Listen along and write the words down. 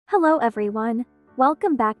Hello everyone,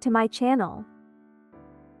 welcome back to my channel.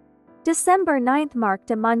 December 9th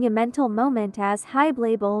marked a monumental moment as Hybe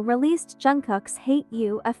label released Jungkook's Hate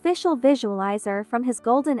You official visualizer from his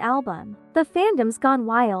Golden album. The fandom's gone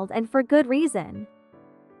wild and for good reason.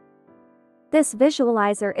 This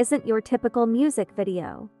visualizer isn't your typical music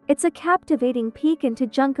video. It's a captivating peek into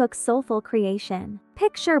Jungkook's soulful creation.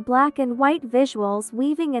 Picture black and white visuals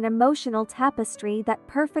weaving an emotional tapestry that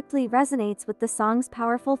perfectly resonates with the song's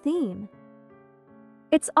powerful theme.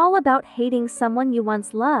 It's all about hating someone you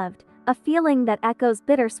once loved, a feeling that echoes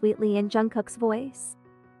bittersweetly in Jungkook's voice.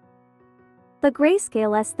 The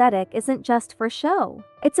grayscale aesthetic isn't just for show,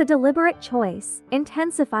 it's a deliberate choice,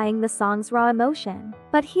 intensifying the song's raw emotion.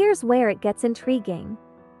 But here's where it gets intriguing.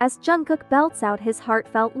 As Jungkook belts out his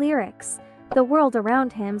heartfelt lyrics, the world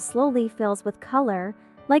around him slowly fills with color,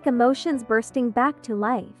 like emotions bursting back to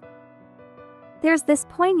life. There's this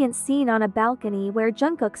poignant scene on a balcony where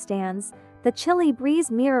Jungkook stands, the chilly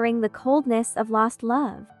breeze mirroring the coldness of lost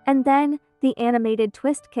love. And then, the animated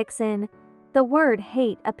twist kicks in. The word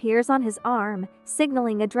hate appears on his arm,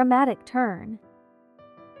 signaling a dramatic turn.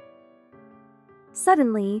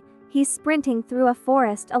 Suddenly, he's sprinting through a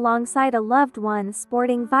forest alongside a loved one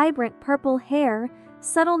sporting vibrant purple hair,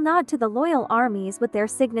 subtle nod to the loyal armies with their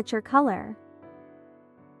signature color.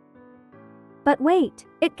 But wait,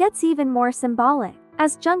 it gets even more symbolic.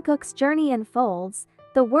 As Jungkook's journey unfolds,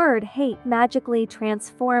 the word hate magically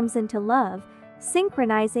transforms into love,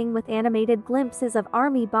 synchronizing with animated glimpses of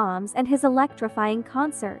army bombs and his electrifying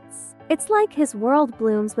concerts. It's like his world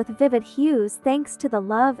blooms with vivid hues thanks to the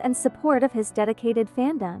love and support of his dedicated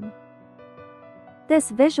fandom.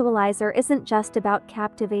 This visualizer isn't just about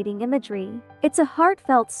captivating imagery, it's a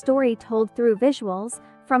heartfelt story told through visuals,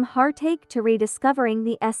 from heartache to rediscovering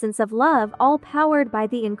the essence of love, all powered by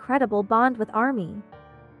the incredible bond with ARMY.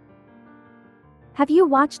 Have you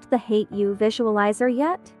watched the Hate You visualizer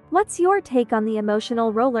yet? What's your take on the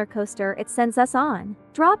emotional roller coaster it sends us on?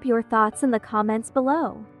 Drop your thoughts in the comments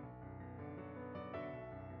below.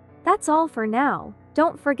 That's all for now.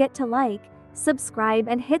 Don't forget to like, subscribe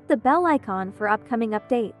and hit the bell icon for upcoming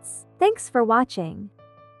updates. Thanks for watching.